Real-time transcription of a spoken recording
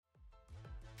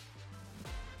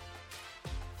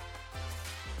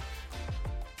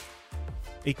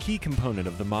A key component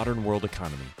of the modern world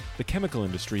economy, the chemical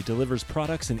industry delivers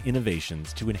products and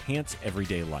innovations to enhance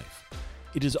everyday life.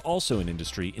 It is also an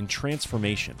industry in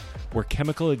transformation, where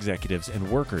chemical executives and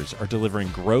workers are delivering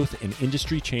growth and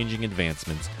industry-changing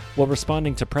advancements while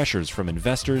responding to pressures from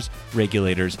investors,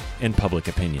 regulators, and public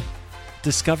opinion.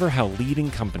 Discover how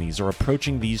leading companies are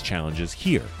approaching these challenges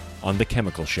here on The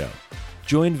Chemical Show.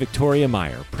 Join Victoria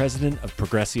Meyer, president of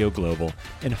Progressio Global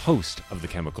and host of The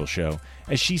Chemical Show,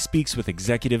 as she speaks with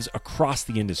executives across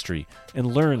the industry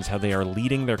and learns how they are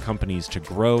leading their companies to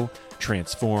grow,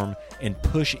 transform, and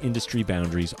push industry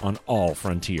boundaries on all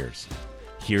frontiers.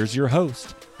 Here's your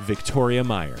host, Victoria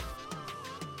Meyer.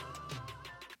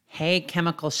 Hey,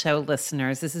 Chemical Show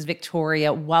listeners, this is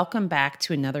Victoria. Welcome back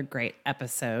to another great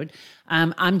episode.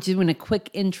 I'm doing a quick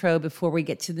intro before we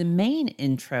get to the main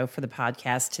intro for the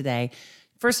podcast today.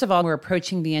 First of all, we're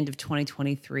approaching the end of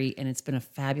 2023, and it's been a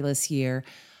fabulous year.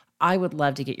 I would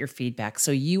love to get your feedback.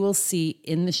 So you will see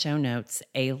in the show notes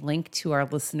a link to our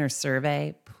listener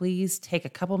survey. Please take a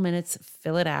couple minutes,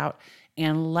 fill it out,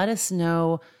 and let us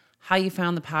know how you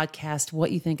found the podcast,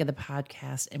 what you think of the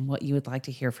podcast, and what you would like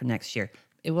to hear for next year.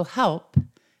 It will help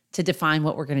to define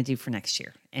what we're going to do for next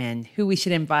year and who we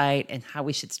should invite and how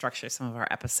we should structure some of our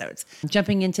episodes.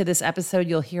 Jumping into this episode,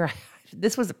 you'll hear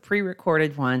this was a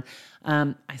pre-recorded one.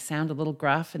 I sound a little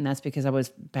gruff, and that's because I was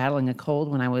battling a cold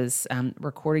when I was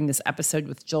recording this episode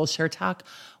with Joel Shertok.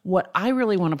 What I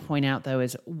really want to point out, though,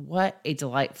 is what a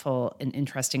delightful and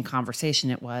interesting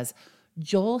conversation it was.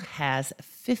 Joel has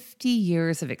 50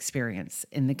 years of experience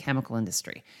in the chemical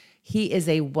industry. He is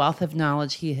a wealth of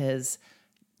knowledge. He has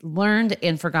learned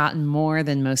and forgotten more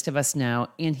than most of us know,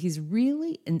 and he's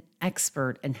really an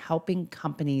expert in helping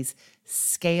companies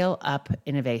scale up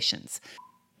innovations.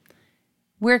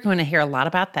 We're going to hear a lot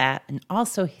about that and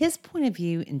also his point of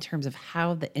view in terms of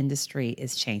how the industry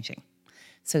is changing.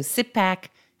 So sit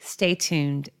back, stay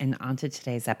tuned, and on to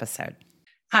today's episode.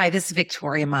 Hi, this is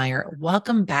Victoria Meyer.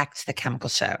 Welcome back to The Chemical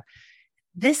Show.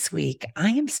 This week,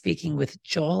 I am speaking with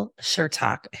Joel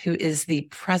Shertok, who is the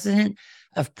president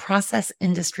of Process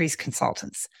Industries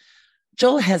Consultants.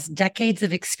 Joel has decades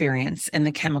of experience in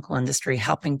the chemical industry,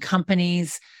 helping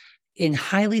companies in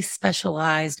highly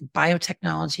specialized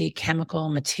biotechnology, chemical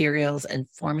materials, and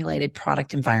formulated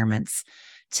product environments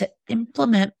to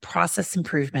implement process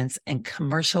improvements and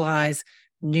commercialize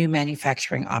new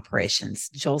manufacturing operations.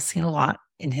 Joel's seen a lot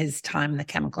in his time in the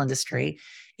chemical industry,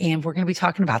 and we're going to be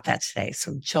talking about that today.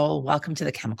 So Joel, welcome to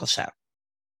The Chemical Show.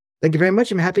 Thank you very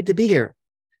much. I'm happy to be here.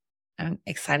 I'm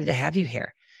excited to have you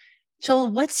here.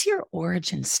 Joel, what's your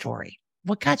origin story?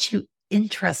 What got you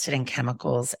interested in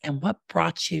chemicals and what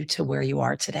brought you to where you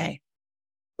are today?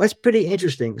 Well, that's pretty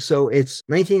interesting. So it's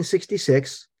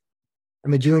 1966.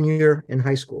 I'm a junior in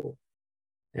high school.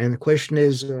 And the question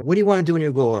is, what do you want to do when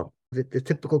you grow up? The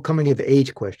typical coming of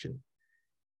age question.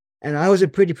 And I was a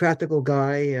pretty practical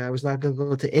guy. I was not going to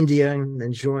go to India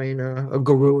and join a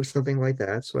guru or something like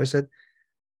that. So I said,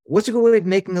 what's a good way of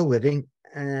making a living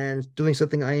and doing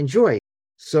something I enjoy?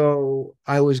 So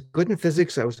I was good in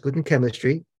physics. I was good in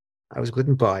chemistry. I was good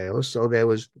in bio. So there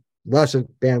was lots of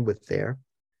bandwidth there.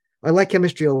 I like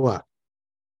chemistry a lot.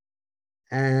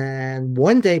 And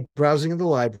one day, browsing in the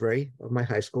library of my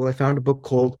high school, I found a book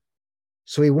called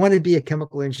So He Wanted to Be a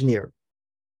Chemical Engineer.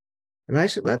 And I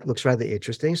said, that looks rather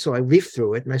interesting. So I leafed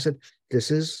through it and I said,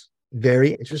 this is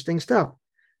very interesting stuff.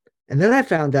 And then I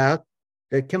found out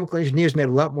that chemical engineers made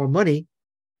a lot more money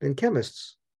than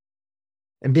chemists.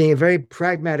 And being a very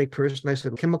pragmatic person, I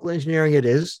said, chemical engineering it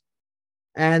is.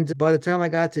 And by the time I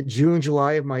got to June,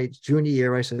 July of my junior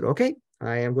year, I said, okay,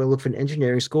 I am going to look for an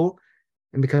engineering school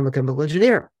and become a chemical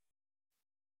engineer.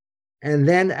 And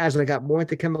then as I got more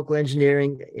into chemical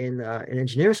engineering in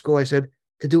engineering school, I said,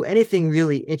 to do anything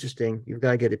really interesting, you've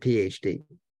got to get a PhD.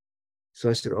 So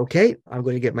I said, okay, I'm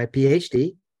going to get my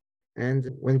PhD, and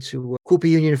went to Cooper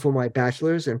Union for my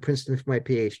bachelor's and Princeton for my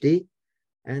PhD.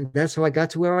 And that's how I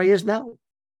got to where I is now.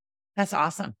 That's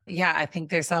awesome. Yeah, I think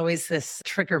there's always this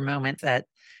trigger moment that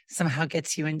somehow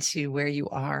gets you into where you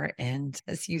are. And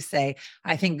as you say,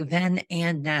 I think then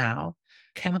and now,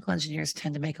 chemical engineers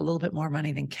tend to make a little bit more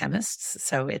money than chemists.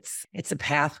 So it's a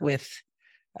path with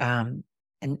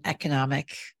an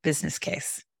economic business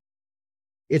case.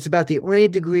 It's about the only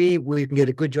degree where you can get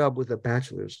a good job with a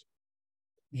bachelor's.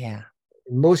 Yeah.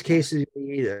 In most cases, you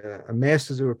need a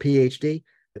master's or a PhD,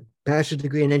 a bachelor's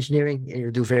degree in engineering, and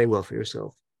you'll do very well for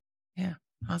yourself. Yeah.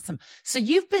 Awesome. So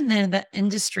you've been in the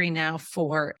industry now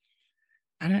for,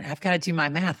 I don't know, I've got to do my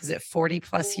math. Is it 40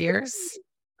 plus years?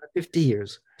 50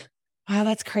 years. Wow,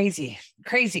 that's crazy.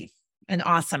 Crazy and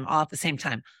awesome all at the same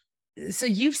time. So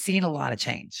you've seen a lot of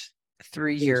change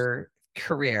through your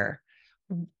career.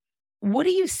 What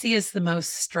do you see as the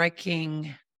most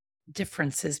striking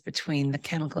differences between the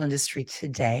chemical industry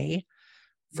today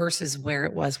versus where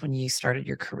it was when you started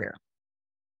your career?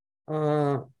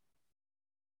 Uh,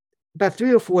 about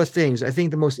three or four things. I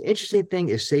think the most interesting thing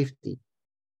is safety.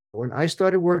 When I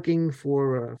started working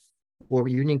for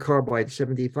Union Carbide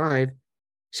 75,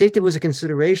 safety was a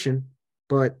consideration,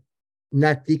 but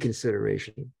not the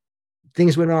consideration.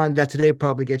 Things went on that today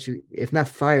probably get you, if not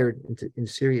fired, in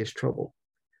serious trouble.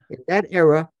 In that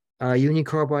era, Union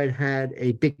Carbide had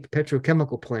a big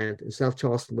petrochemical plant in South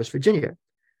Charleston, West Virginia.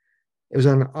 It was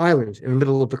on an island in the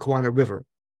middle of the Kawana River.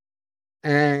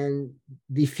 And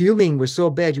the fuming was so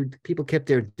bad, people kept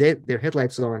their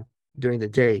headlights on during the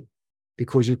day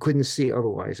because you couldn't see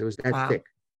otherwise. It was that Wow. thick.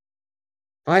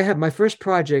 My first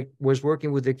project was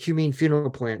working with the cumene phenol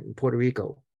plant in Puerto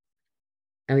Rico.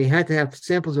 And we had to have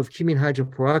samples of cumene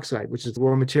hydroperoxide, which is the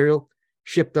raw material,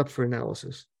 shipped up for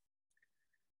analysis.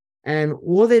 And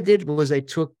all they did was they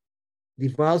took the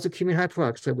vials of cumene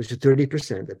hydroperoxide, which is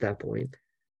 30% at that point,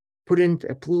 put it in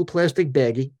a little plastic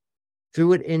baggie,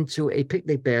 threw it into a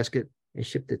picnic basket, and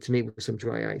shipped it to me with some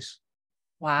dry ice.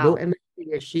 No Wow.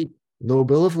 MSDS sheet, no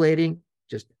bill of lading,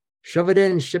 just shove it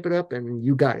in, ship it up, and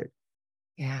you got it.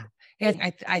 Yeah.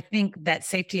 Yeah. I think that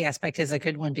safety aspect is a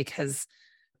good one because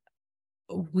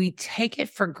we take it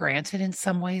for granted in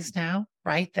some ways now,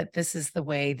 right? That this is the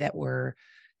way that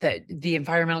the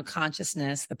environmental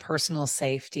consciousness, the personal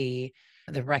safety,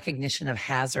 the recognition of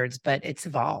hazards, but it's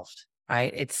evolved,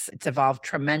 right? It's evolved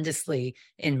tremendously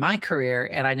in my career.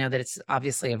 And I know that it's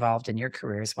obviously evolved in your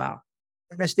career as well.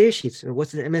 MSDS sheets.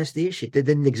 What's an MSDS sheet? They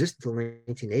didn't exist until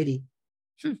 1980.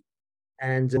 Hmm.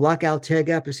 And lockout,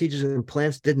 tagout procedures in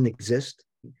plants didn't exist.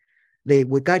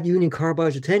 What got Union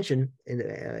Carbide's attention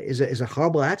is a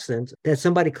horrible accident that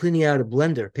somebody cleaning out a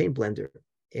paint blender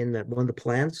in one of the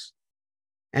plants.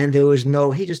 And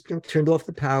he just turned off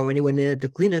the power and he went in to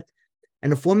clean it.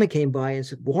 And the foreman came by and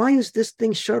said, "Why is this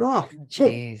thing shut off?"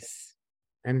 Jeez.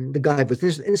 And the guy was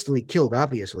instantly killed,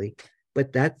 obviously.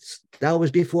 But that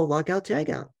was before lockout,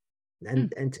 tagout.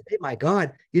 And today, my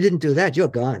God, you didn't do that, you're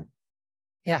gone.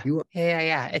 Yeah.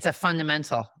 Yeah. It's a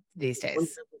fundamental these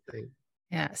days.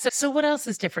 Yeah. So what else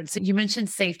is different? So you mentioned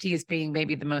safety as being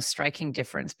maybe the most striking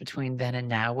difference between then and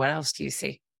now. What else do you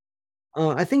see?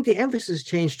 I think the emphasis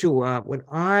changed too. When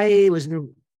I was in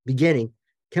the beginning,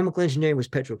 chemical engineering was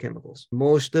petrochemicals.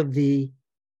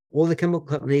 All the chemical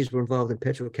companies were involved in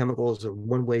petrochemicals in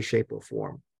one way, shape, or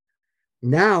form.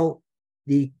 Now,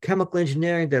 the chemical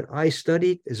engineering that I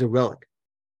studied is a relic.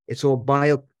 It's all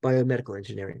biomedical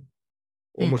engineering,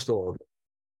 almost all of it.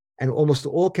 And almost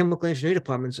all chemical engineering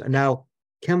departments are now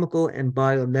chemical and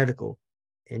biomedical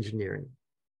engineering.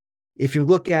 If you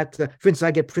look at, for instance,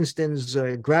 I get Princeton's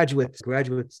graduate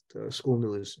school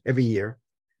news every year.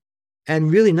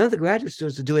 And really, none of the graduate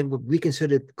students are doing what we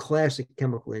consider classic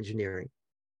chemical engineering.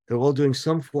 They're all doing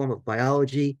some form of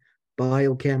biology,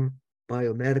 biochem,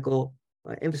 biomedical.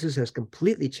 Emphasis has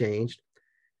completely changed.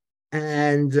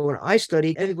 And when I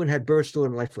studied, everyone had Birdstor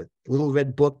and Lightfoot, a little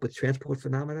red book with transport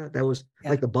phenomena. That was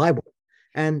like the Bible.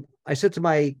 And I said to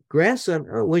my grandson,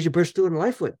 "Oh, where's your Birdstor and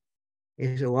Lightfoot?"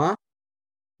 He said, "Well,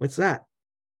 what's that?"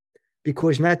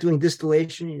 Because you're not doing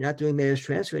distillation, you're not doing Mayor's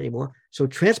transfer anymore. So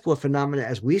transport phenomena,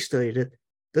 as we studied it,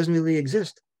 doesn't really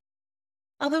exist.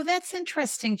 Although that's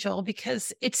interesting, Joel,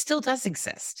 because it still does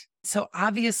exist. So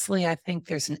obviously, I think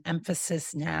there's an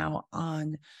emphasis now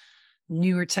on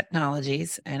newer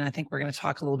technologies. And I think we're going to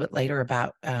talk a little bit later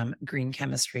about green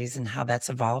chemistries and how that's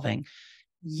evolving.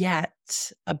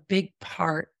 Yet, a big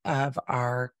part of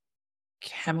our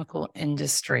chemical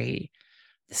industry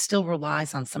still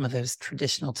relies on some of those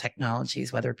traditional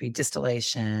technologies, whether it be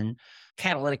distillation,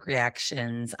 catalytic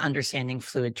reactions, understanding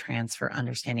fluid transfer,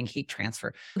 understanding heat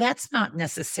transfer. That's not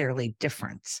necessarily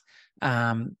different.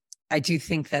 I do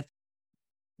think that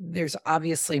there's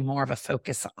obviously more of a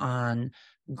focus on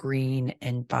green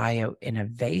and bio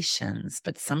innovations,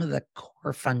 but some of the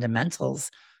core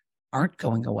fundamentals aren't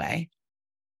going away.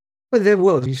 But then,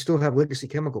 well, you still have legacy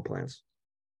chemical plants.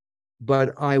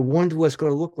 But I wonder what's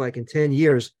going to look like in 10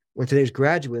 years when today's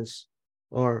graduates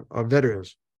are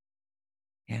veterans.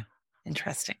 Yeah.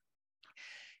 Interesting.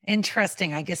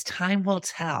 I guess time will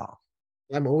tell.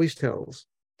 Time always tells.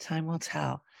 Time will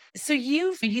tell. So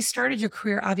you started your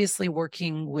career obviously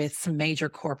working with some major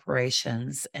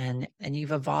corporations and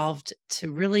you've evolved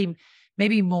to really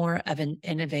maybe more of an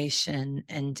innovation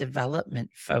and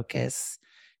development focus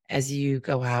as you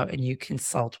go out and you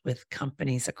consult with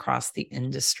companies across the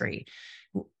industry.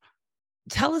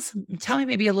 Tell me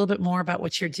maybe a little bit more about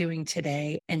what you're doing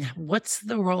today and what's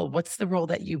the role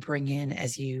that you bring in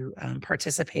as you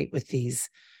participate with these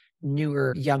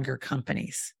newer, younger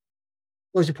companies?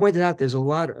 Well, as you pointed out, there's a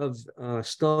lot of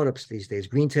startups these days.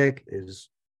 Green tech is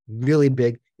really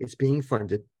big. It's being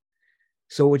funded.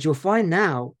 So what you'll find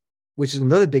now, which is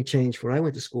another big change from when I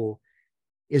went to school,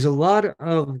 is a lot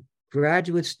of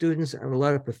graduate students and a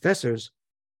lot of professors,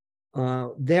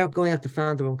 they're going out to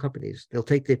found their own companies. They'll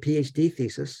take their PhD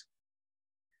thesis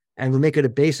and they'll make it a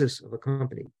basis of a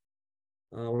company.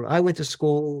 When I went to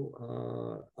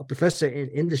school, a professor in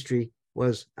industry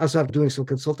was, outside of doing some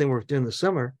consulting work during the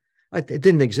summer, it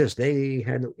didn't exist. They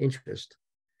had no interest.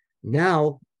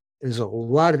 Now, there's a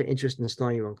lot of interest in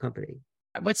starting your own company.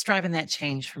 What's driving that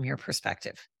change from your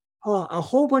perspective? A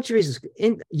whole bunch of reasons.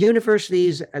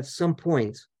 Universities at some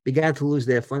point began to lose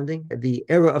their funding. The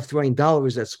era of throwing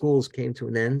dollars at schools came to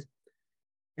an end.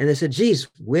 And they said, geez,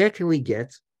 where can we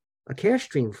get a cash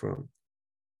stream from?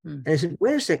 And I said,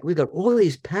 wait a second, we've got all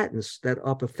these patents that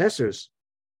our professors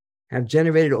have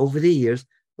generated over the years.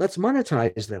 Let's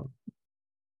monetize them.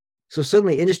 So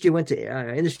suddenly industry went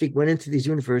into these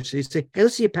universities and said, hey,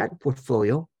 let's see your patent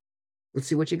portfolio. Let's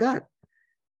see what you got.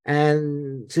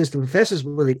 And since the professors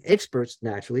were the experts,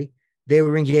 naturally, they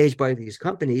were engaged by these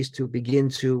companies to begin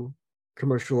to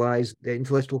commercialize their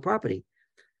intellectual property.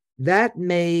 That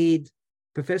made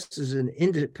professors in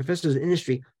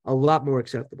industry a lot more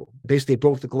acceptable. Basically,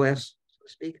 broke the glass, so to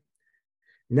speak.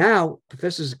 Now,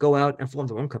 professors go out and form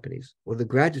their own companies, or the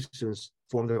graduate students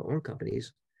form their own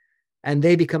companies, and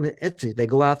they become an entity. They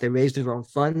go out, they raise their own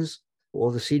funds, all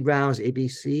the seed rounds,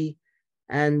 ABC,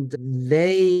 and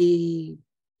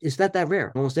it's not that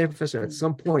rare. Almost every professor at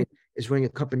some point is running a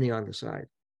company on the side.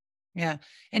 Yeah.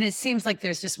 And it seems like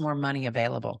there's just more money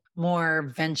available,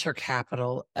 more venture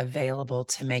capital available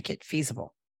to make it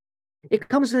feasible. It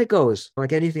comes and it goes,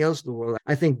 like anything else in the world.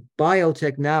 I think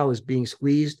biotech now is being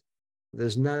squeezed.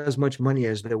 There's not as much money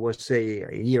as there was, say,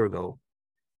 a year ago.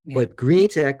 Yeah. But green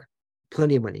tech,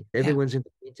 plenty of money. Everyone's into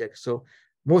green tech. So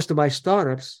most of my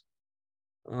startups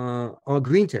are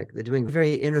green tech. They're doing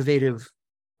very innovative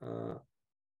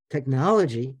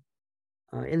technology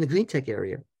in the green tech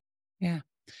area. Yeah.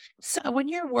 So when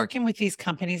you're working with these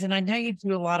companies, and I know you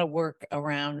do a lot of work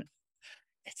around,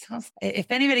 it sounds, if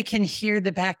anybody can hear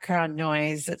the background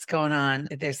noise that's going on,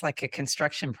 there's like a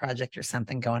construction project or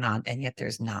something going on, and yet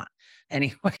there's not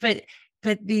anyway. But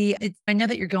I know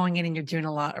that you're going in and you're doing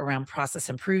a lot around process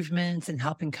improvements and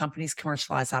helping companies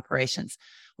commercialize operations.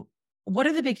 What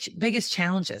are the biggest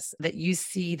challenges that you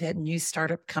see that new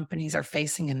startup companies are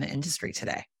facing in the industry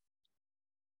today?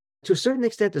 To a certain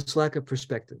extent, it's lack of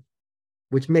perspective,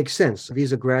 which makes sense.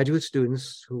 These are graduate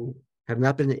students who have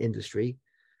not been in the industry.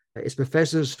 It's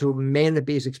professors who may not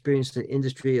be as experienced in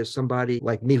industry as somebody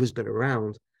like me who's been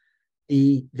around.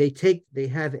 They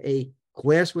have a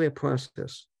glassware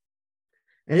process.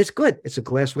 And it's good. It's a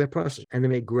glassware process. And they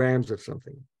make grams of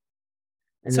something.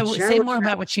 And so say more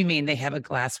about what you mean. They have a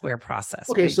glassware process.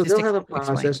 Okay, so they'll have a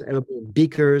process. It'll be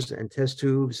beakers and test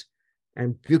tubes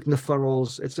and Buchner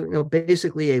funnels. It's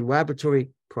basically a laboratory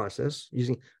process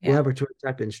using laboratory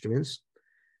type instruments.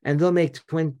 And they'll make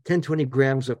 10, 20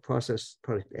 grams of processed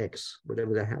product X,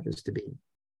 whatever that happens to be.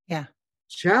 Yeah.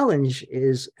 Challenge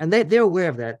is, and they're aware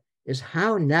of that, is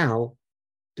how now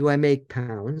do I make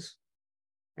pounds?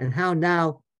 And how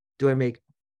now do I make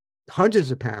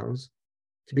hundreds of pounds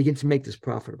to begin to make this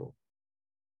profitable?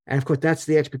 And of course, that's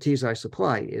the expertise I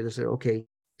supply. Is that, okay,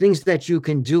 things that you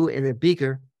can do in a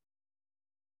beaker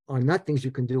are not things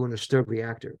you can do in a stirred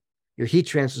reactor. Your heat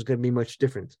transfer is going to be much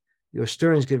different. Your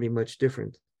stirring is going to be much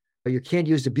different. You can't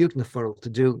use the Buchner funnel to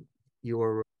do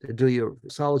your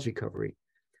solids recovery.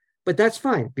 But that's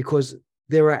fine because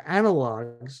there are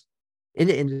analogs in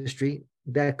the industry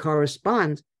that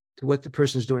correspond to what the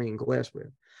person is doing in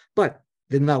glassware. But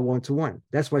they're not one-to-one.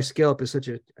 That's why scale-up is such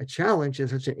a challenge and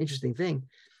such an interesting thing,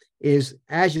 is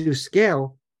as you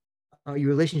scale, your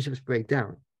relationships break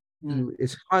down.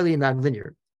 It's highly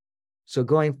nonlinear. So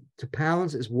going to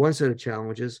pounds is one set of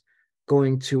challenges.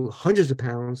 Going to hundreds of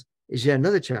pounds is yet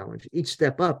another challenge. Each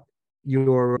step up,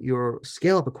 your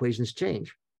scale-up equations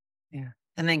change. Yeah.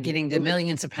 And then getting to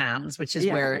millions of pounds, which is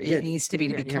where it needs to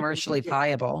be commercially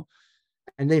viable.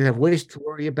 And then you have waste to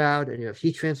worry about, and you have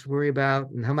heat transfer to worry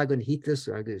about. And how am I going to heat this?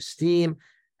 Am I going to steam?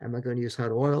 Am I going to use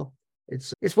hot oil?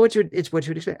 It's what you'd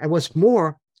expect. And what's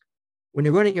more, when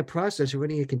you're running a process, you're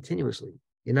running it continuously.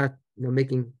 You're not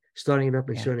starting it up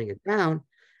and shutting it down.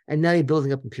 And now you're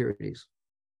building up impurities.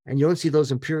 And you don't see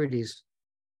those impurities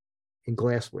in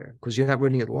glassware because you're not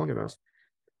running it long enough.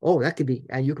 Oh, that could be,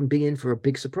 and you can be in for a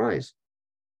big surprise.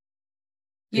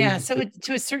 Yeah. So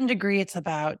to a certain degree, it's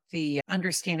about the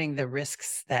understanding the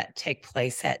risks that take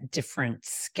place at different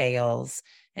scales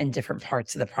and different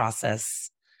parts of the process.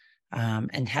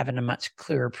 and having a much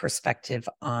clearer perspective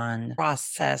on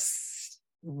process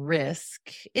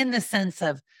risk in the sense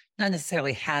of not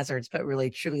necessarily hazards, but really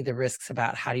truly the risks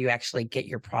about how do you actually get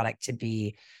your product to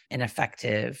be an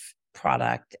effective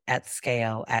product at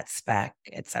scale, at spec,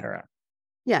 et cetera.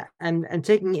 Yeah, and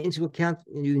taking into account,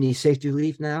 you need safety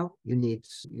relief now. You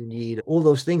need all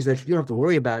those things that you don't have to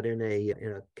worry about in a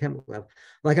chemical lab.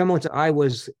 Like I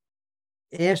was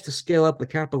asked to scale up the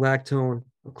caprolactone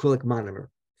acrylic monomer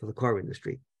for the car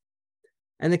industry,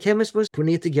 and the chemist was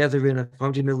putting it together in a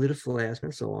 500 milliliter flask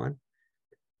and so on.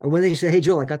 And when they said, "Hey,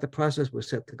 Joel, I got the process, we're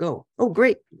set to go." Oh,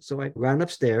 great! So I ran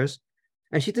upstairs,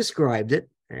 and she described it,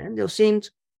 and it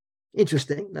seemed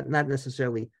interesting, not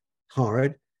necessarily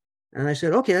hard. And I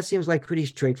said, okay, that seems like pretty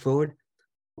straightforward.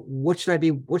 What should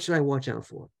I watch out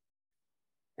for?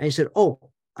 And he said,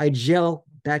 oh, I gel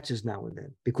batches now and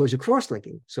then because you're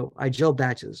cross-linking. So I gel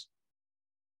batches.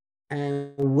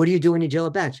 And what do you do when you gel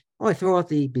a batch? Oh, I throw out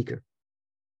the beaker.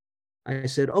 I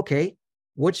said, okay,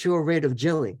 what's your rate of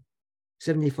gelling?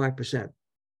 75%.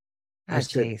 I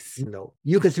said, no,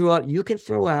 you can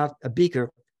throw out a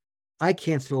beaker. I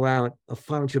can't throw out a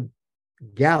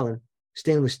 500-gallon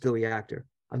stainless steel reactor.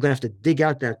 I'm going to have to dig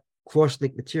out that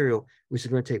cross-link material, which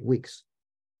is going to take weeks.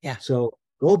 Yeah. So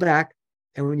go back,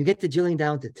 and when you get the gelling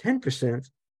down to 10%,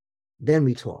 then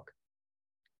we talk.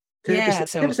 10%, yeah,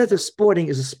 so 10%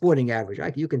 is a sporting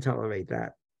average. You can tolerate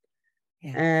that.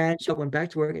 Yeah. And she went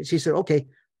back to work, and she said, okay,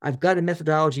 I've got a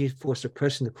methodology for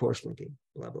suppressing the cross-linking,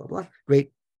 blah, blah, blah.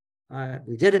 Great.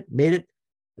 We did it, made it.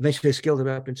 Eventually scaled it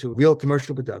up into real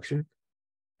commercial production,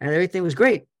 and everything was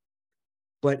great.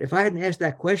 But if I hadn't asked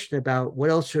that question about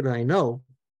what else should I know,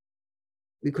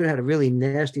 we could have had a really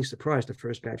nasty surprise the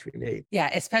first batch we made. Yeah,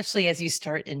 especially as you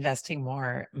start investing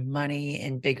more money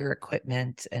in bigger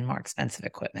equipment and more expensive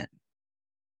equipment.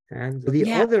 And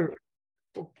the other,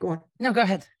 go on. No, go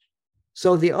ahead.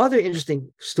 So the other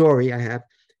interesting story I have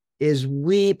is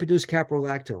we produce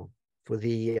caprolactone for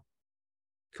the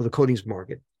coatings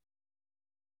market.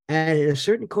 And in a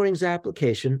certain coatings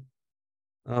application,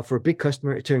 for a big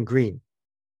customer, it turned green.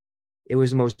 It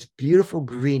was the most beautiful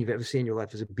green you've ever seen in your life.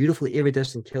 It was a beautifully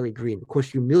iridescent Kelly green. It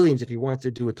cost you millions if you wanted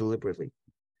to do it deliberately.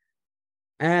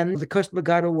 And the customer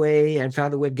got away and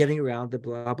found a way of getting around it,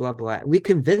 blah, blah, blah. We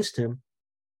convinced him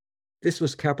this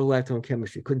was caprolactone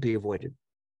chemistry, couldn't be avoided.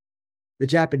 The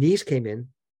Japanese came in,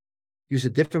 used a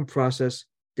different process,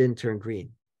 didn't turn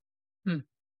green.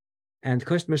 And the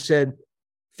customer said,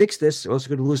 fix this, or else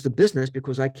I'm going to lose the business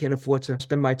because I can't afford to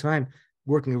spend my time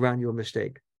working around your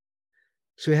mistake.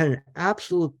 So we had an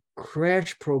absolute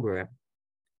crash program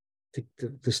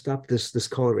to stop this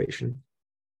coloration.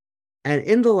 And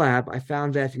in the lab, I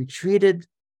found that if you treated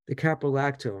the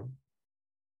caprolactone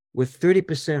with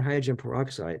 30% hydrogen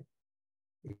peroxide,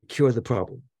 you cure the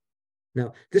problem.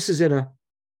 Now, this is in a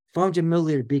 500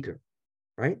 milliliter beaker,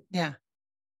 right? Yeah.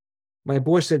 My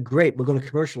boss said, great, we're going to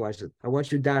commercialize it. I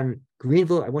want you down in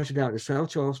Greenville. I want you down in South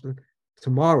Charleston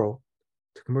tomorrow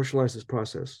to commercialize this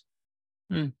process.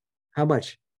 How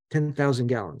much? 10,000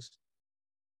 gallons.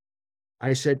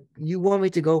 I said, you want me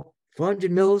to go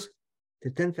 400 mils to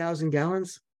 10,000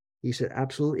 gallons? He said,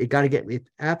 absolutely. It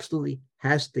absolutely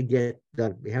has to get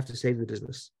done. We have to save the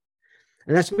business.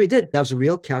 And that's what we did. That was a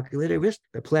real calculated risk.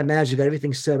 The plant manager got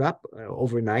everything set up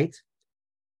overnight.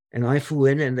 And I flew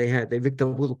in, and they rigged a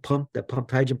little pump that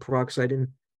pumped hydrogen peroxide in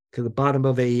to the bottom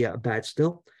of a batch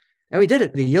still. And we did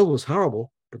it. The yield was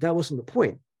horrible, but that wasn't the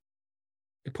point.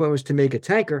 The point was to make a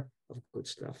tanker of good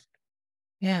stuff.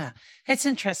 Yeah, it's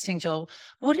interesting, Joel.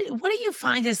 What do you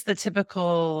find is the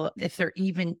typical, if there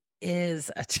even is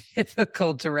a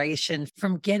typical duration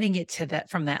from getting it to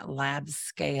from that lab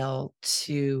scale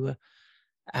to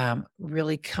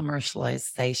really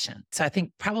commercialization? So I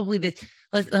think probably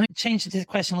let me change the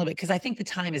question a little bit, because I think the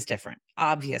time is different,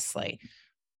 obviously.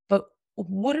 But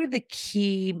what are the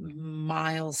key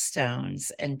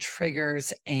milestones and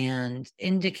triggers and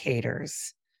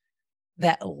indicators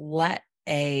that let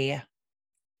a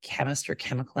chemist or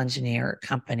chemical engineer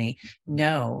company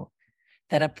know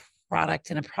that a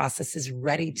product and a process is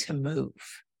ready to move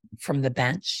from the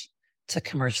bench to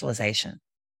commercialization?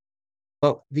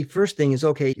 Well, the first thing is,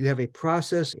 okay, you have a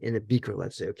process in a beaker,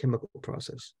 let's say, a chemical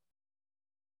process.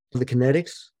 The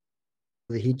kinetics,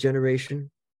 the heat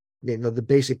generation, the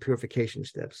basic purification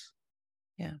steps.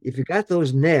 Yeah. If you got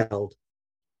those nailed,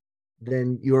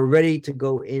 then you're ready to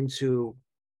go into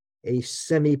a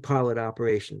semi-pilot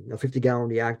operation, a 50-gallon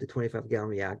reactor, 25-gallon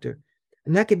reactor.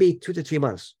 And that could be 2 to 3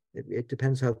 months. It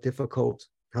depends how difficult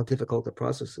the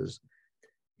process is.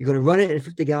 You're going to run it in a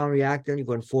 50-gallon reactor, and you're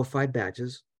going 4 or 5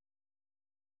 batches.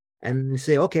 and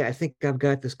say, okay, I think I've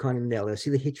got this kind of nailed. I see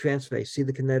the heat transfer, I see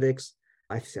the kinetics,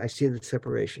 I see the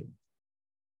separation.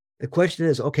 The question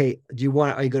is, okay, are you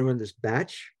going to run this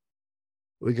batch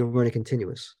or are you going to run it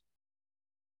continuous?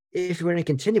 If you're running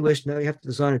continuous, now you have to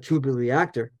design a tubular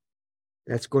reactor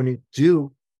that's going to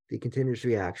do the continuous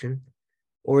reaction,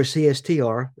 or a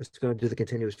CSTR that's going to do the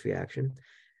continuous reaction.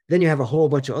 Then you have a whole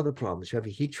bunch of other problems. You have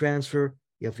your heat transfer,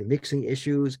 you have your mixing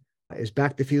issues. Is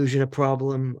back diffusion a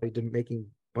problem? Are you making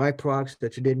byproducts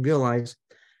that you didn't realize?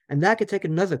 And that could take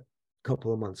another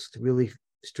couple of months to really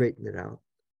straighten it out.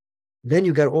 Then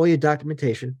you got all your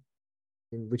documentation,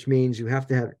 which means you have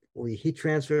to have all your heat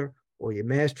transfer or your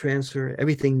mass transfer,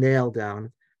 everything nailed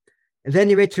down. And then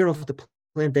you may turn off the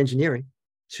plant engineering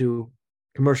to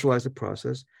commercialize the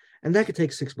process. And that could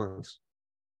take 6 months.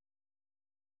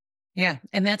 Yeah.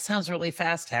 And that sounds really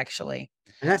fast, actually.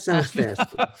 And that sounds fast.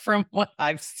 From what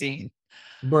I've seen.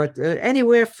 But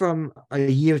anywhere from a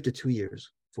year to 2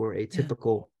 years for a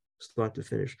typical start to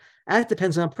finish. And it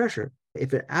depends on pressure.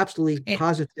 If it absolutely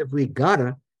positively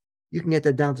gotta, you can get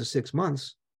that down to 6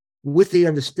 months with the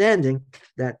understanding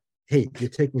that, hey, you're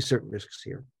taking certain risks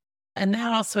here. And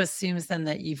that also assumes then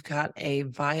that you've got a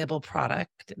viable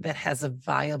product that has a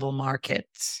viable market,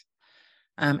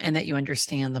 and that you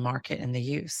understand the market and the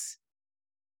use.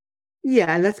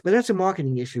 Yeah, and that's a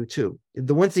marketing issue too.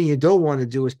 The one thing you don't want to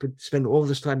do is spend all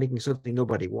this time making something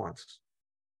nobody wants.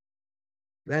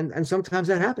 And sometimes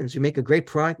that happens. You make a great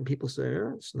product and people say,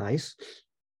 oh, it's nice.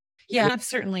 Yeah, I've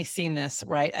certainly seen this,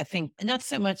 right? I think not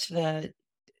so much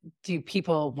do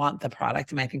people want the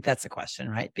product? I mean, I think that's a question,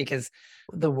 right? Because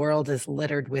the world is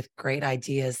littered with great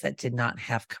ideas that did not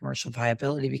have commercial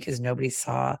viability because nobody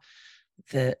saw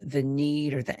the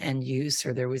need or the end use,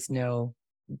 or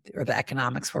the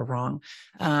economics were wrong.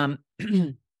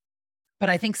 But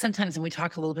I think sometimes when we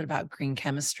talk a little bit about green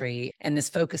chemistry and this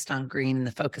focused on green and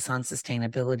the focus on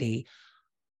sustainability,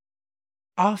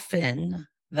 often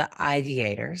the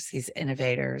ideators, these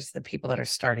innovators, the people that are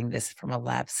starting this from a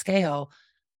lab scale,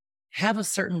 have a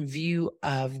certain view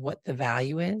of what the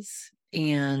value is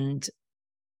and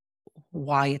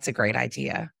why it's a great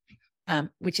idea,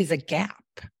 which is a gap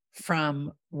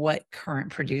from what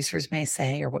current producers may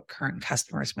say or what current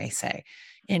customers may say.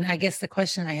 And I guess the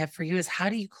question I have for you is, how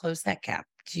do you close that gap?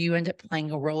 Do you end up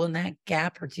playing a role in that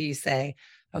gap, or do you say,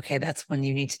 okay, that's when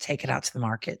you need to take it out to the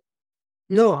market?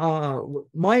 No,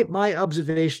 my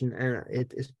observation, and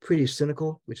it is pretty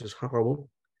cynical, which is horrible,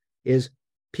 is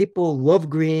people love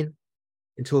green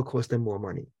until it costs them more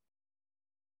money.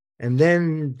 And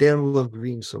then they don't love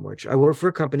green so much. I worked for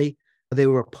a company, they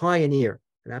were a pioneer,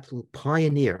 an absolute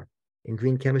pioneer in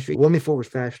green chemistry, long before it was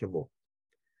fashionable.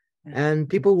 And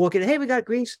people walk in, hey, we got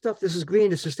green stuff. This is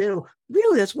green, it's sustainable.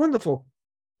 Really, that's wonderful.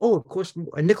 Oh, it costs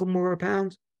a nickel more a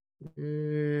pound?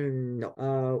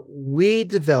 No. We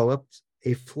developed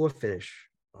a floor finish,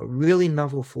 a really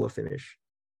novel floor finish.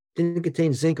 Didn't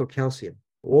contain zinc or calcium.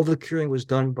 All the curing was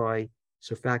done by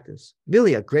surfactants.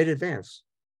 Really a great advance.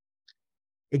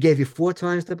 It gave you 4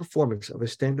 times the performance of a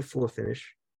standard floor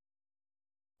finish.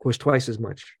 Of course, twice as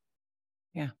much.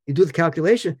 Yeah. You do the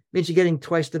calculation, means you're getting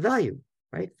twice the value,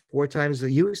 right? 4 times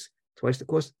the use, twice the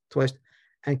cost, twice.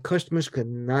 And customers could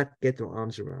not get their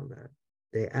arms around that.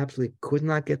 They absolutely could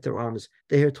not get their arms.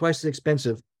 They hear twice as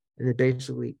expensive, and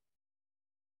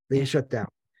they shut down.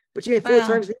 But you get 4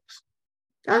 times the use.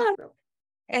 I don't know.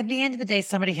 At the end of the day,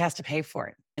 somebody has to pay for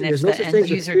it. And There's if no the such end thing as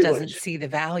user privilege. doesn't see the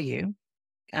value,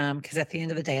 because at the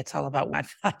end of the day, it's all about what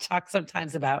I talk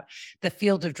sometimes about the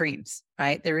field of dreams,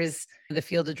 right? There is the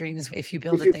field of dreams. If you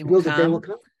build it, they will come.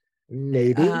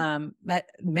 Maybe.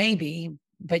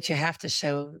 But you have to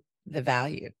show the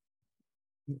value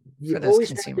You for those always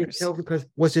consumers. have to tell because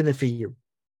what's in it for you.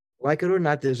 Like it or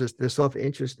not, there's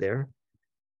self-interest there.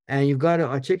 And you've got to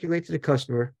articulate to the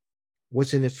customer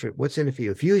what's in it for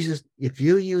you. If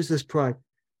you use this product,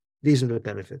 these are the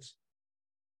benefits.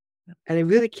 And it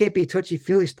really can't be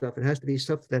touchy-feely stuff. It has to be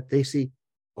stuff that they see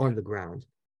on the ground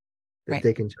that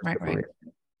they can justify it.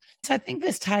 So I think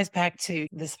this ties back to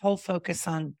this whole focus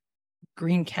on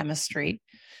green chemistry.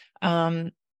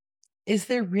 Is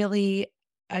there really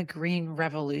a green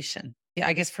revolution?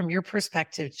 I guess from your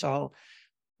perspective, Joel,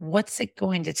 what's it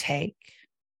going to take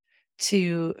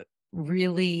to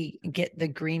really get the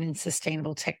green and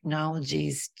sustainable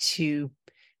technologies to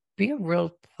be a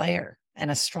real player and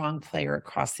a strong player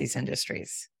across these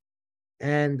industries?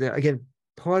 And again,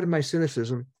 part of my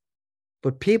cynicism,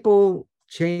 but people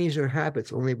change their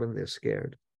habits only when they're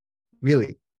scared,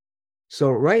 really.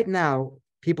 So right now,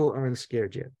 people aren't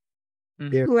scared yet.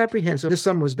 They're a little apprehensive. This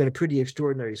summer has been a pretty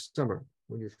extraordinary summer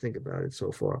when you think about it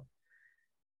so far.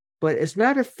 But it's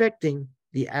not affecting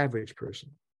the average person.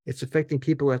 It's affecting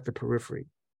people at the periphery.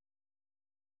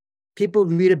 People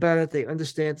read about it, they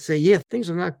understand, say, yeah, things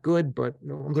are not good, but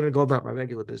no, I'm going to go about my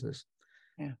regular business.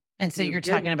 Yeah. And so you're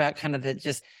talking about kind of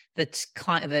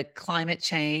the climate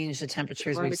change, the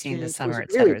temperatures we've seen this summer,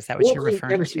 et cetera. Is that what you're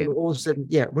referring to? All of a sudden,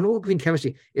 yeah, when all green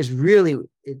chemistry is really,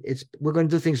 we're going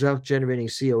to do things without generating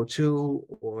CO2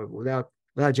 or without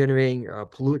generating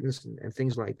pollutants and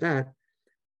things like that.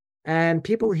 And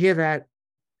people hear that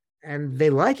and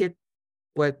they like it,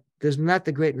 but there's not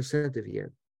the great incentive yet.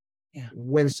 Yeah.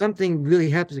 When something really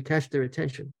happens to catch their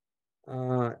attention,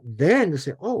 then they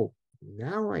say, oh,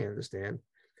 now I understand.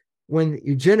 When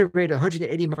you generate a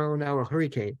 180-mile-an-hour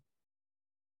hurricane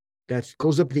that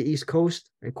goes up the East Coast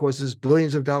and causes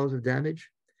billions of dollars of damage,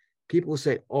 people will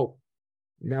say, oh,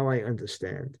 now I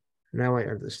understand. Now I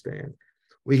understand.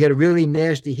 We get a really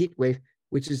nasty heat wave,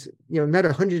 which is, not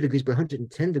 100 degrees, but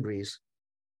 110 degrees.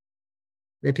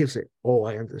 Then people say, oh,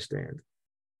 I understand.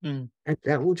 And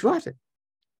that will drive it.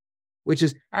 But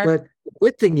the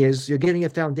good thing is you're getting a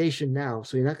foundation now,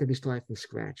 so you're not going to be starting from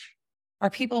scratch. Are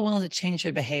people willing to change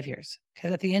their behaviors?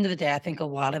 Because at the end of the day, I think a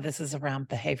lot of this is around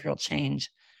behavioral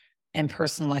change and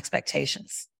personal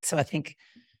expectations. So I think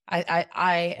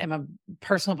I am a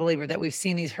personal believer that we've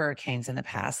seen these hurricanes in the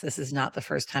past. This is not the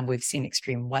first time we've seen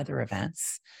extreme weather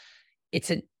events. It's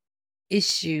an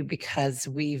issue because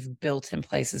we've built in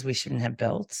places we shouldn't have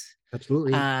built.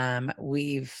 Absolutely.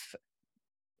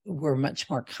 We're much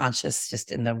more conscious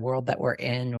just in the world that we're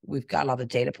in. We've got all the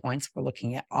data points. We're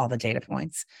looking at all the data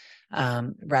points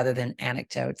rather than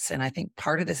anecdotes. And I think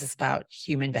part of this is about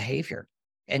human behavior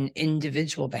and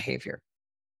individual behavior.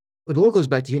 It all goes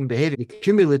back to human behavior. The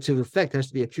cumulative effect has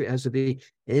to be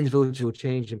an individual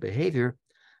change in behavior.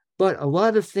 But a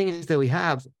lot of things that we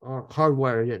have are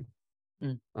hardwired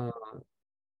in.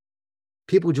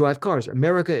 People drive cars.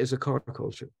 America is a car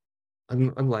culture,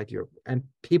 unlike Europe. And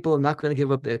people are not going to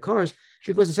give up their cars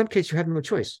because in some cases you have no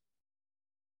choice.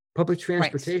 Public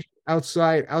transportation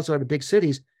outside of big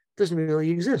cities doesn't really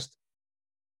exist.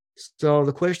 So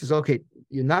the question is, okay,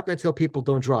 you're not going to tell people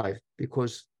don't drive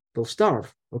because they'll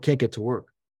starve or can't get to work.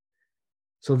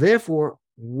 So therefore,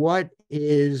 what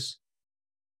is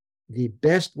the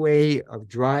best way of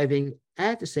driving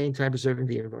at the same time preserving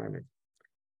the environment?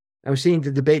 I'm seeing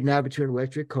the debate now between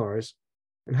electric cars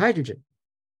and hydrogen.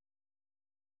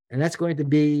 And that's going to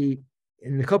be,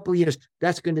 in a couple of years,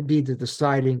 that's going to be that's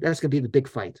going to be the big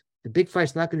fight. The big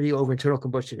fight's not going to be over internal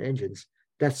combustion engines.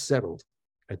 That's settled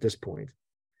at this point.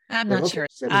 I'm not sure.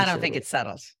 I don't think it's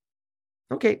settled.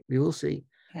 Okay, we will see.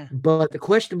 Yeah. But the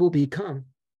question will become,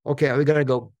 okay, are we going to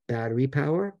go battery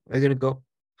power? Are we going to go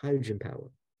hydrogen power?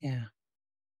 Yeah.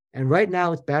 And right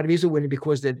now, batteries are winning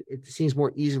because it seems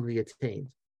more easily attained.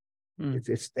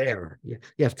 It's there. You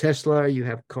have Tesla, you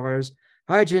have cars.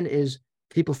 Hydrogen is,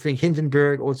 people think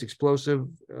Hindenburg, oh, it's explosive.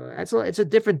 It's a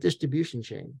different distribution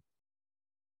chain.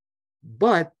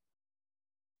 But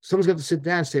someone's got to sit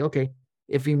down and say, okay,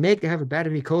 if we have a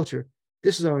battery culture,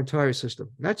 this is our entire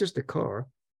system, not just the car,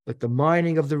 but the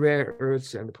mining of the rare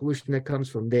earths and the pollution that comes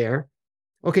from there.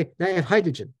 Okay, now you have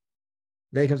hydrogen.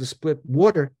 Now you have to split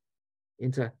water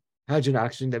into hydrogen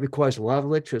oxygen that requires a lot of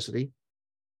electricity.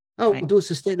 Oh, we'll do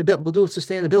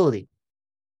sustainability.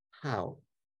 How?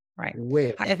 Right.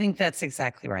 Where? I think that's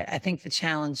exactly right. I think the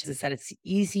challenge is that it's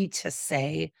easy to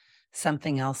say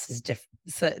something else is different,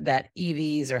 so that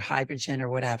EVs or hydrogen or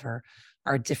whatever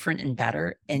are different and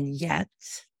better. And yet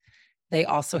they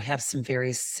also have some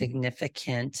very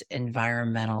significant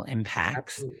environmental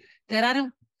impacts. Absolutely. That I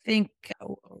don't think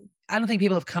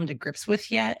people have come to grips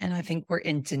with yet. And I think we're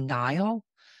in denial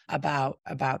about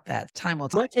that. Time will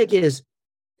tell. My take is,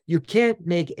 you can't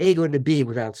make A go to B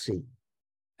without C.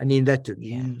 I mean,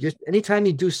 just anytime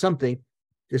you do something,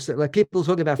 just like people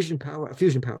talk about fusion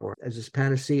power as this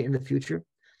panacea in the future.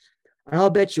 And I'll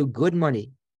bet you good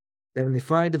money that when they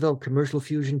finally develop commercial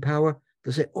fusion power,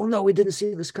 they'll say, oh no, we didn't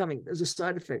see this coming. There's a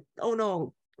side effect. Oh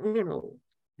no.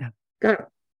 Yeah. Got it.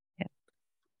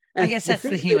 Yeah. I guess that's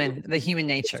the human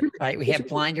nature, right? We have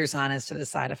blinders on as to the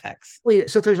side effects. Well,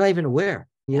 sometimes not even aware.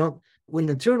 When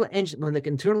the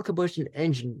internal combustion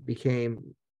engine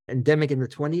became endemic in the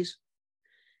 1920s,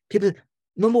 people said,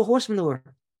 no more horse manure.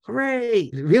 Hooray.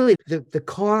 Really, the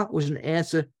car was an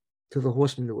answer to the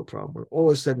horse manure problem. All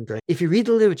of a sudden, if you read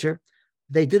the literature,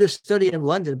 they did a study in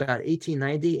London about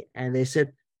 1890, and they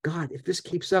said, God, if this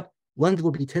keeps up, London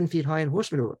will be 10 feet high in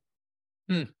horse manure.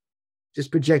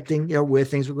 Just projecting, where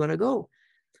things were going to go.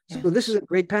 So this is a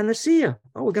great panacea.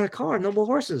 Oh, we got a car, no more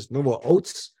horses, no more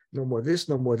oats, no more this,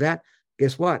 no more that.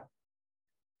 Guess what?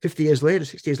 50 years later,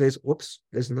 60 years later, whoops,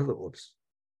 there's another oops.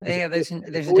 There's a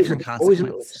different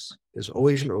consequence. There's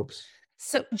always an oops.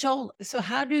 So, Joel,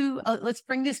 how do let's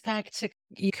bring this back to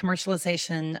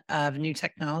commercialization of new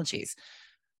technologies.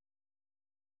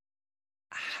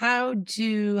 How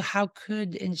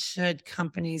could and should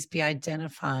companies be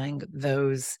identifying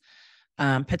those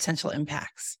potential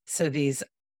impacts? So these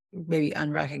maybe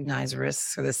unrecognized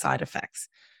risks or the side effects.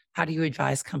 How do you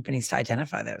advise companies to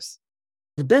identify those?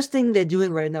 The best thing they're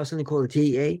doing right now is something called a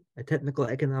TEA, a technical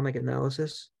economic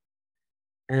analysis.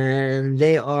 And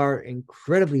they are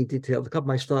incredibly detailed. A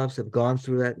couple of my staffs have gone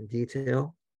through that in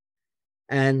detail.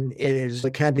 And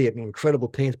it can be an incredible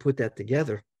pain to put that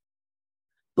together.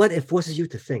 But it forces you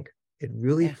to think. It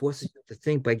really forces you to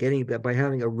think by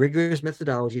having a rigorous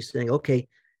methodology saying, okay,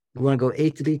 you want to go A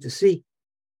to B to C.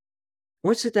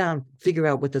 Once sit down, figure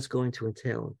out what that's going to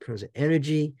entail in terms of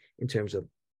energy, in terms of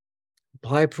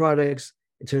byproducts,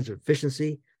 in terms of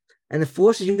efficiency. And it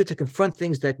forces you to confront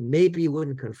things that maybe you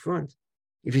wouldn't confront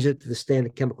if you did the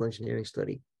standard chemical engineering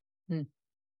study.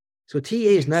 So TA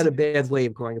is not a bad way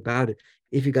of going about it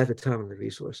if you got the time and the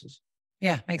resources.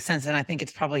 Yeah, makes sense. And I think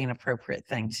it's probably an appropriate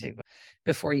thing to,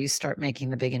 before you start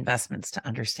making the big investments, to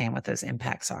understand what those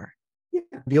impacts are. Yeah.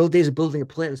 The old days of building a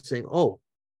plant and saying,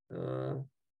 no,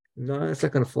 it's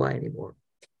not going to fly anymore.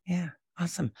 Yeah.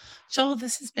 Awesome. Joel,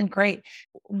 this has been great.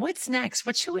 What's next?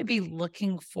 What should we be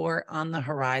looking for on the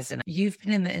horizon? You've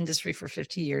been in the industry for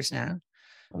 50 years now.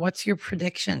 What's your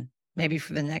prediction, maybe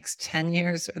for the next 10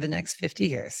 years or the next 50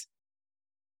 years?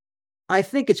 I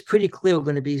think it's pretty clear we're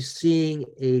going to be seeing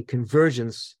a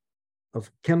convergence of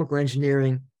chemical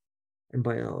engineering and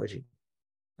biology.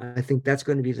 I think that's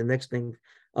going to be the next thing.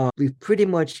 We've pretty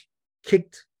much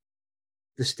kicked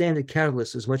the standard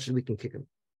catalysts as much as we can kick them.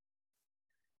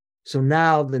 So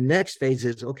now the next phase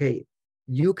is, okay,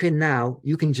 you can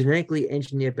genetically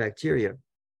engineer bacteria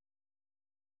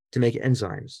to make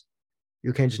enzymes.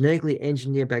 You can genetically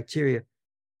engineer bacteria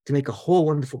to make a whole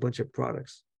wonderful bunch of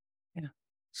products. Yeah.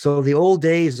 So the old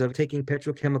days of taking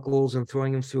petrochemicals and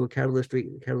throwing them through a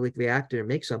catalytic reactor and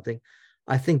make something,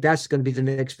 I think that's going to be the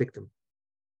next victim.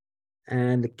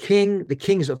 And the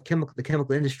kings of the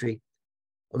chemical industry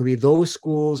are going to be those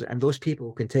schools and those people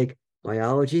who can take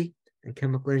biology and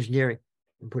chemical engineering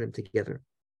and put them together.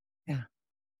 Yeah.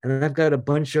 And I've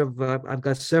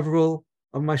got several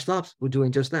of my stops who are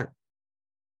doing just that.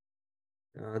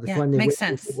 Makes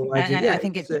sense. And I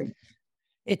think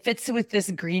it fits with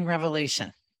this green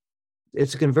revolution.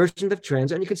 It's a conversion of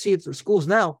trends. And you can see the schools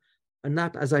now are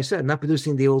not, as I said, not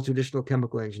producing the old traditional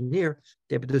chemical engineer.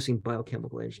 They're producing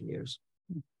biochemical engineers.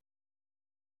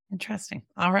 Interesting.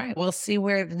 All right. We'll see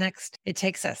where it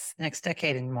takes us next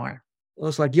decade and more. Well,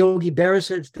 it's like Yogi Berra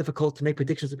said, it's difficult to make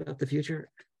predictions about the future.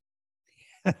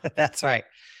 That's right.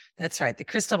 That's right. The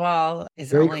crystal ball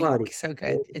is very only cloudy. So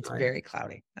good. It's very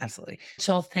cloudy. Absolutely.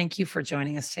 Joel, thank you for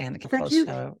joining us today on the Chemical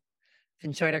Show.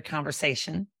 Enjoyed our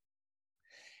conversation.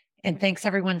 And thanks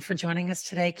everyone for joining us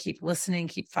today. Keep listening,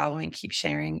 keep following, keep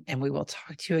sharing, and we will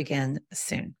talk to you again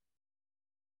soon.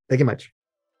 Thank you much.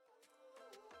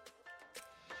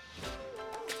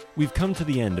 We've come to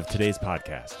the end of today's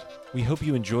podcast. We hope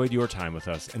you enjoyed your time with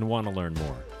us and want to learn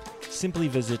more. Simply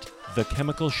visit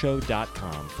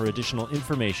thechemicalshow.com for additional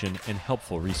information and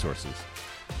helpful resources.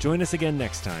 Join us again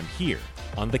next time here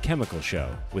on The Chemical Show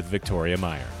with Victoria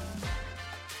Meyer.